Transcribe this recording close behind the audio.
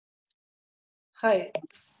Hi.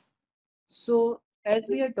 So, as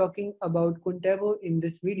we are talking about Contabo in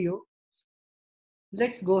this video,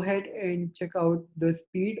 let's go ahead and check out the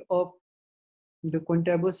speed of the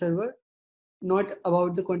Contabo server. Not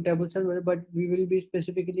about the Contabo server, but we will be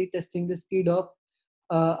specifically testing the speed of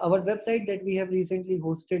our website that we have recently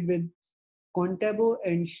hosted with Contabo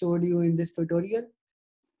and showed you in this tutorial.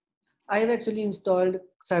 I have actually installed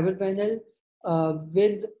CyberPanel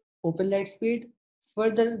with Open Lightspeed.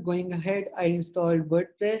 Further going ahead, I installed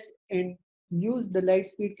WordPress and used the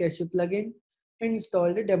Lightspeed Cache plugin and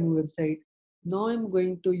installed a demo website. Now I'm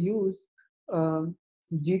going to use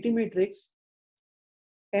GTmetrix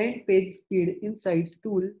and Page Speed Insights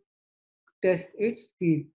tool test its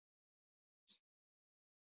speed.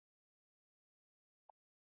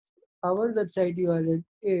 Our website URL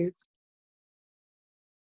is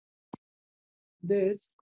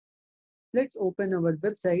this. Let's open our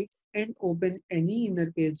website and open any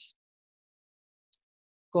inner page.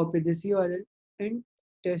 Copy this URL and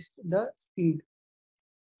test the speed.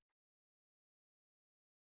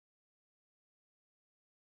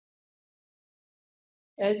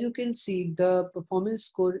 As you can see, the performance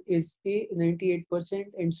score is a 98%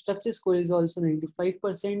 and structure score is also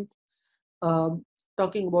 95%. Um,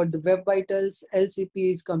 Talking about the web vitals,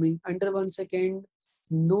 LCP is coming under 1 second,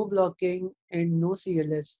 no blocking and no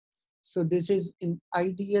CLS. So this is an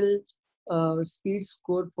ideal speed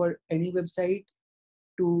score for any website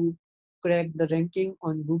to crack the ranking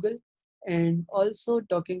on Google. And also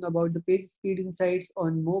talking about the page speed insights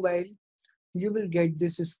on mobile, you will get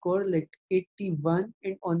this score like 81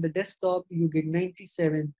 and on the desktop you get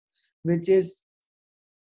 97, which is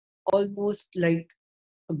almost like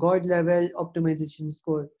a god level optimization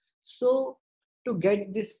score. So to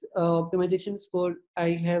get this optimization score,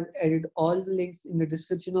 I have added all the links in the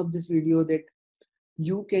description of this video that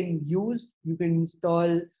you can use. You can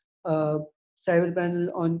install uh, CyberPanel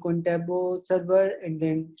on Contabo server and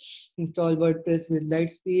then install WordPress with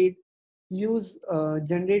Lightspeed. Use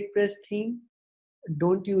generate press theme.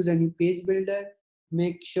 Don't use any page builder.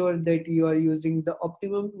 Make sure that you are using the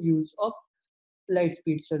optimum use of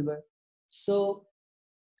Lightspeed server. So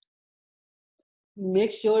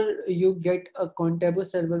make sure you get a Contabo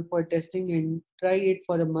server for testing and try it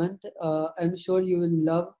for a month. I'm sure you will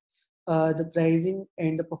love the pricing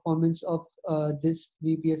and the performance of this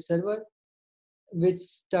VPS server, which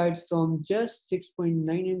starts from just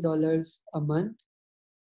 $6.99 a month.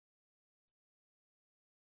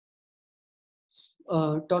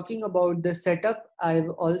 Talking about the setup, I've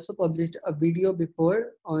also published a video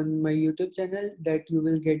before on my YouTube channel that you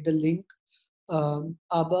will get the link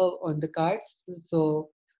above on the cards. So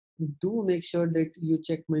do make sure that you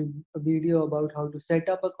check my video about how to set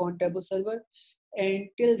up a Contabo server. And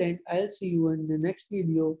till then, I'll see you in the next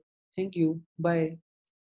video. Thank you. Bye.